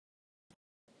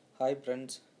Hi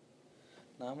friends,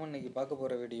 நாம் இன்றைக்கி பார்க்க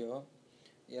போகிற வீடியோ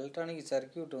எலக்ட்ரானிக்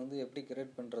சர்க்கியூட் எப்படி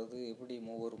கிரியேட் பண்ணுறது, எப்படி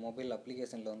ஒரு மொபைல்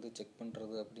அப்ளிகேஷனில் செக்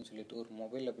பண்ணுறது அப்படின்னு சொல்லிட்டு ஒரு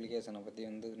மொபைல் அப்ளிகேஷனை பற்றி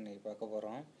இன்றைக்கி பார்க்க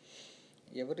போகிறோம்.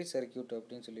 எவரி சர்க்கியூட்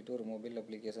அப்படின்னு சொல்லிட்டு ஒரு மொபைல்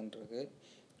அப்ளிகேஷன் இருக்குது.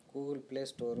 கூகுள் ப்ளே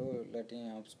ஸ்டோரோ இல்லாட்டி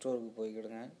ஆப் ஸ்டோருக்கு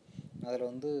போய்க்கிடுங்க. அதில்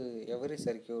எவரி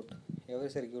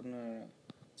சர்க்கியூட்னு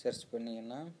சர்ச்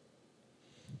பண்ணிங்கன்னா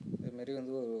இதுமாரி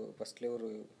ஒரு ஃபஸ்ட்லேயே ஒரு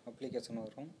அப்ளிகேஷன்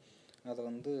வரும். அதை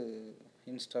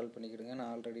இன்ஸ்டால் பண்ணிக்கிடுங்க. நான்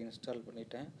ஆல்ரெடி இன்ஸ்டால்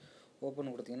பண்ணிட்டேன்.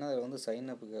 ஓப்பன் கொடுத்தீங்கன்னா அதில் சைன்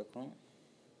அப் கேட்கும்.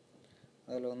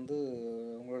 அதில்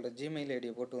உங்களோட ஜிமெயில்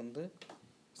ஐடியை போட்டு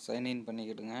சைன்இன்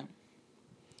பண்ணிக்கிடுங்க.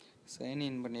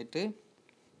 சைன்இன் பண்ணிவிட்டு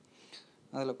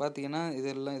அதில் பார்த்தீங்கன்னா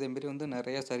இதெல்லாம் இதேமாரி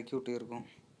நிறையா சர்க்கியூட் இருக்கும்.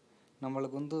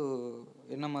 நம்மளுக்கு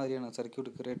என்ன மாதிரியான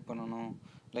சர்க்கியூட் கிரியேட் பண்ணணும்,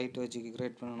 லைட் வச்சு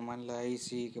கிரியேட் பண்ணணுமா, இல்லை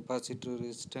ஐசி, கெப்பாசிட்டர்,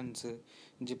 ரெசிஸ்டன்ஸு,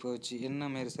 ஜிப்பை வச்சு என்ன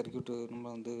மாரி சர்க்கியூட்டு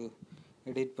நம்ம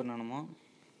எடிட் பண்ணணுமோ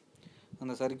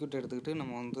அந்த சர்க்கியூட் எடுத்துக்கிட்டு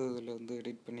நம்ம இதில்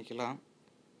எடிட் பண்ணிக்கலாம்.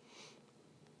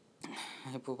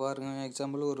 இப்போ பாருங்கள்,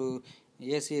 எக்ஸாம்பிள் ஒரு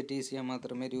ஏசியை டிசியாக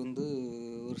மாற்றுற மாரி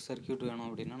ஒரு சர்க்கியூட் வேணும்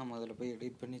அப்படின்னா நம்ம அதில் போய்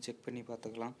எடிட் பண்ணி செக் பண்ணி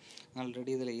பார்த்துக்கலாம்.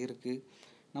 ஆல்ரெடி இதில் இருக்குது.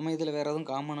 நம்ம இதில் வேறு எதுவும்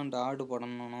காம்பனண்ட் ஆட்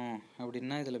பண்ணணும்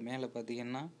அப்படின்னா இதில் மேலே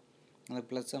பார்த்தீங்கன்னா அந்த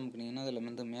ப்ளஸ் அமுக்குனிங்கன்னா அதில்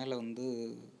மேலே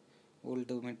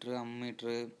வோல்ட் மீட்ரு,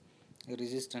 அம்மீட்ரு,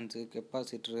 ரெசிஸ்டன்ஸு,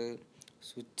 கெப்பாசிட்ரு,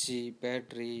 சுவிட்சு,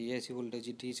 battery, AC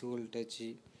voltage, DC voltage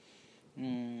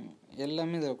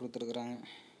எல்லாமே இதில் கொடுத்துருக்குறாங்க.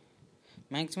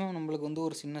 மேக்ஸிமம் நம்மளுக்கு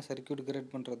ஒரு சின்ன சர்க்கியூட்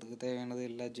கிரியேட் பண்ணுறதுக்கு தேவையானது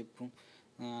எல்லா ஜிப்பும்,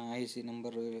 ஐசி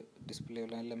நம்பரு,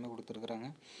 டிஸ்பிளேலாம் எல்லாமே கொடுத்துருக்குறாங்க.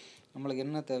 நம்மளுக்கு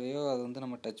என்ன தேவையோ அதை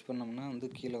நம்ம டச் பண்ணோம்னா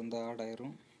கீழே ஆட்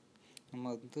ஆயிரும்.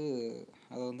 நம்ம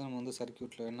அதை நம்ம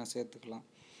சர்க்கியூட்டில் வேணால் சேர்த்துக்கலாம்.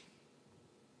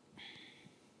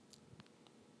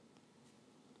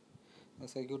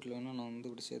 சர்க்கியூட்டில் வேணால் நான்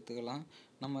இப்படி சேர்த்துக்கலாம்.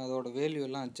 நம்ம அதோட வேல்யூ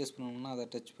எல்லாம் அட்ஜஸ்ட் பண்ணோம்னா அதை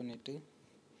டச் பண்ணிவிட்டு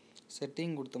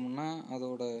செட்டிங் கொடுத்தோம்னா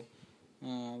அதோட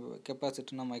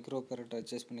கெப்பாசிட்டினா மைக்ரோ ஃபேரட்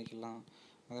அட்ஜஸ்ட் பண்ணிக்கலாம்.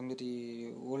 அதேமாரி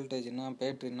வோல்டேஜ்னா,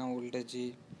 பேட்ரினா வோல்டேஜ்,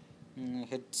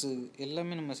 ஹெட்ஸு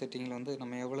எல்லாமே நம்ம செட்டிங்கில்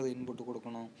நம்ம எவ்வளோ இன்புட்டு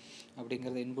கொடுக்கணும்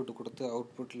அப்படிங்கிறத இன்புட்டு கொடுத்து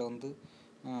அவுட்புட்டில்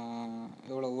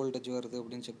எவ்வளோ வோல்டேஜ் வருது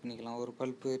அப்படின்னு செக் பண்ணிக்கலாம். ஒரு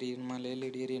பல்ப் எரியணுமா, இல்லை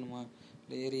எல்இடி எரியணுமா,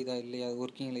 இல்லை எரியுதா இல்லையா, அது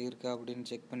ஒர்க்கிங்கில் இருக்கா அப்படின்னு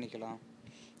செக் பண்ணிக்கலாம்.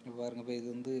 இப்போ பாருங்கள், இப்போ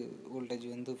இது வோல்டேஜ்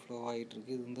ஃப்ளோ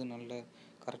ஆகிட்டுருக்கு. இது நல்ல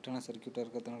கரெக்டான சர்க்கியூட்டாக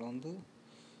இருக்கிறதுனால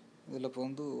இதில் இப்போ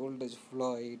வோல்டேஜ் ஃப்ளோ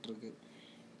ஆகிட்டுருக்கு.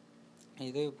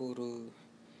 இதே இப்போ ஒரு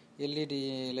எல்இடி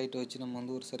லைட் வச்சு நம்ம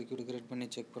ஒரு சர்க்கியூட் கிரியேட் பண்ணி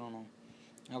செக் பண்ணணும்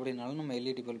அப்படின்னாலும் நம்ம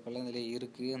எல்இடி பல்பெல்லாம் இதில்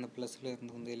இருக்குது. அந்த ப்ளஸில்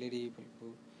இருந்து எல்இடி பல்பு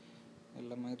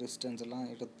எல்லாமே ரெசிஸ்டன்ஸ் எல்லாம்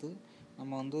எடுத்து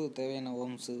நம்ம தேவையான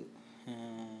ஓம்ஸு,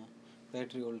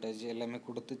 பேட்ரி வோல்டேஜ் எல்லாமே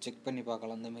கொடுத்து செக் பண்ணி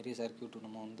பார்க்கலாம். இந்தமாரி சர்க்கியூட்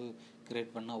நம்ம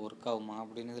கிரியேட் பண்ணால் ஒர்க் ஆகுமா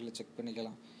அப்படின்னு இதில் செக்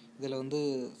பண்ணிக்கலாம். இதில்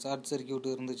ஷார்ட்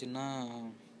சர்க்கியூட் இருந்துச்சுன்னா,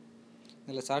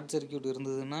 இதில் ஷார்ட் சர்க்கியூட்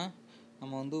இருந்ததுன்னா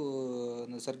நம்ம அந்த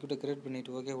சர்க்கியூட்டை கிரியேட்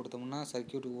பண்ணிவிட்டு ஓகே கொடுத்தோம்னா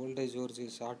சர்க்கியூட் வோல்டேஜ் ஒரு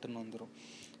ஷார்ட்டுன்னு வந்துடும்.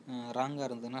 ராங்காக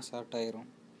இருந்ததுன்னா ஷார்ட் ஆயிரும்.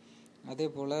 அதே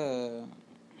போல்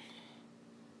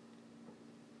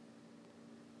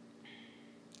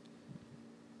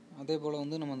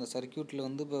நம்ம அந்த சர்க்கியூட்டில்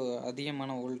இப்போ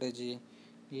அதிகமான வோல்டேஜ்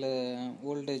இல்லை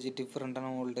வோல்டேஜ்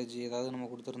டிஃப்ரெண்ட்டான வோல்டேஜ் ஏதாவது நம்ம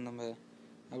கொடுத்துருந்தோம்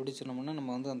அப்படி சொன்னோம்னா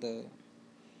நம்ம அந்த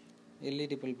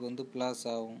எல்இடி பல்ப் ப்ளாஸ்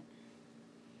ஆகும்.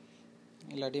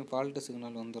 இல்லாட்டியும் ஃபால்ட்டு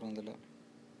சிக்னல் வந்துடும் இதில்.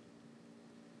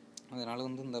 அதனால்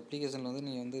இந்த அப்ளிகேஷனில்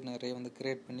நீங்கள் நிறைய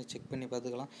கிரியேட் பண்ணி செக் பண்ணி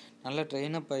பார்த்துக்கலாம். நல்லா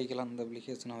ட்ரெயினப் ஆகிக்கலாம் இந்த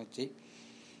அப்ளிகேஷனை வச்சு.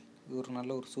 இது ஒரு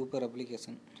நல்ல ஒரு சூப்பர்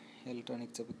அப்ளிகேஷன்.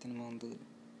 எலக்ட்ரானிக்ஸை பற்றி நம்ம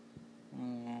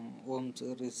ஓம்ஸு,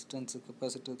 ரெசிஸ்டன்ஸு,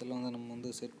 கெப்பாசிட்டர் இதெல்லாம்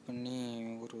நம்ம செட் பண்ணி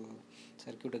ஒரு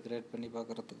சர்க்கியூட்டை கிரியேட் பண்ணி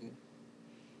பார்க்குறதுக்கு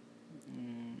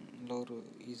நல்ல ஒரு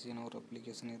ஈஸியான ஒரு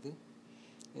அப்ளிகேஷன். இது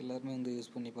எல்லாருமே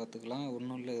யூஸ் பண்ணி பார்த்துக்கலாம்.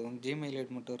 ஒன்றும் இல்லை, ஜிமெயில்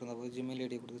ஐடி மட்டும் இருந்தால் ஜிமெயில்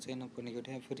ஐடி கொடுத்து சைன் அப்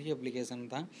பண்ணிக்கிட்டேன். ஃப்ரீ அப்ளிகேஷன்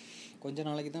தான். கொஞ்ச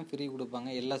நாளைக்கு தான் ஃப்ரீ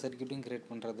கொடுப்பாங்க எல்லா சர்க்கியூட்டையும் கிரியேட்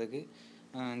பண்ணுறதுக்கு.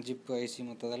 ஜிப், ஐசி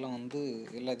மற்றதெல்லாம்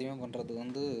எல்லாத்தையுமே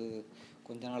பண்ணுறதுக்கு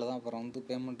கொஞ்ச நாள் தான். அப்புறம்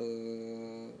பேமெண்ட்டு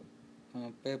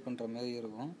பே பண்ணுற மாதிரி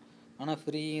இருக்கும். ஆனால்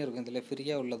ஃப்ரீயும் இருக்கும். இதில்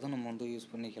ஃப்ரீயாக உள்ளதும் நம்ம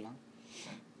யூஸ் பண்ணிக்கலாம்.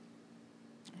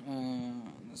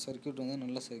 சர்க்கியூட்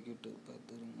நல்ல சர்க்கியூட்டு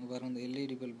பார்த்துருங்க. வேறு அந்த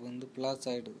எல்இடி பல்ப் ப்ளஸ்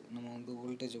ஆகிடுது. நம்ம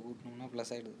வோல்டேஜை கூட்டினோம்னா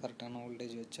ப்ளஸ் ஆகிடுது. கரெக்டான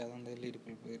வோல்டேஜ் வச்சா தான் அந்த எல்இடி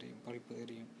பல்ப்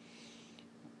எரியும்.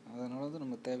 அதனால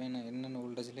நம்ம தேவையான என்னென்ன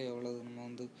வோல்டேஜில் எவ்வளோ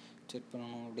நம்ம செக்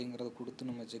பண்ணணும் அப்படிங்கிறத கொடுத்து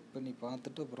நம்ம செக் பண்ணி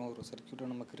பார்த்துட்டு அப்புறம் ஒரு சர்க்கியூட்டை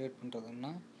நம்ம கிரியேட்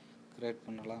பண்ணுறதுன்னா கிரியேட்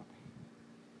பண்ணலாம்.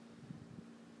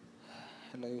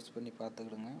 எல்லாம் யூஸ் பண்ணி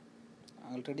பார்த்துக்கிடுங்க.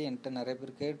 ஆல்ரெடி என்கிட்ட நிறைய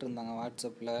பேர் கேட்டிருந்தாங்க.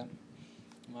 வாட்ஸ்அப்பில்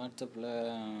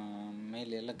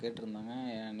மெயில் எல்லாம் கேட்டிருந்தாங்க.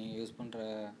 நீங்கள் யூஸ் பண்ணுற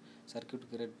சர்க்கியூட்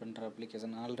கிரியேட் பண்ணுற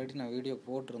அப்ளிகேஷன் ஆல்ரெடி நான் வீடியோ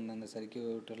போட்டிருந்தேன். இந்த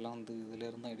சர்க்கியூட் எல்லாம்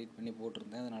இதிலேருந்து தான் எடிட் பண்ணி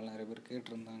போட்டிருந்தேன். அதனால் நிறைய பேர்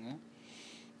கேட்டிருந்தாங்க.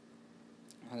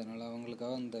 அதனால்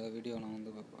அவங்களுக்காக இந்த வீடியோ நான்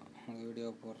அந்த வீடியோ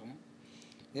வீடியோ போடுறேன்.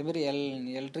 இதேமாரி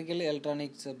எலக்ட்ரிக்கல்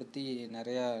எலக்ட்ரானிக்ஸை பற்றி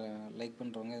நிறையா லைக்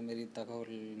பண்ணுறவங்க, இதுமாரி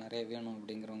தகவல் நிறைய வேணும்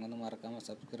அப்படிங்கிறவங்க வந்து மறக்காமல்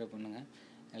சப்ஸ்கிரைப் பண்ணுங்கள்.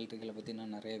 எலக்ட்ரிக்கலை பற்றி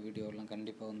நான் நிறைய வீடியோலாம்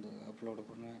கண்டிப்பாக வந்து அப்லோடு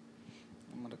பண்ணுவேன்.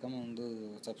 மறக்காமல் வந்து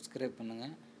சப்ஸ்கிரைப்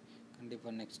பண்ணுங்கள்.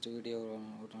 கண்டிப்பாக நெக்ஸ்ட் வீடியோ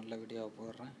ஒரு நல்ல வீடியோவை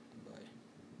போடுறேன்.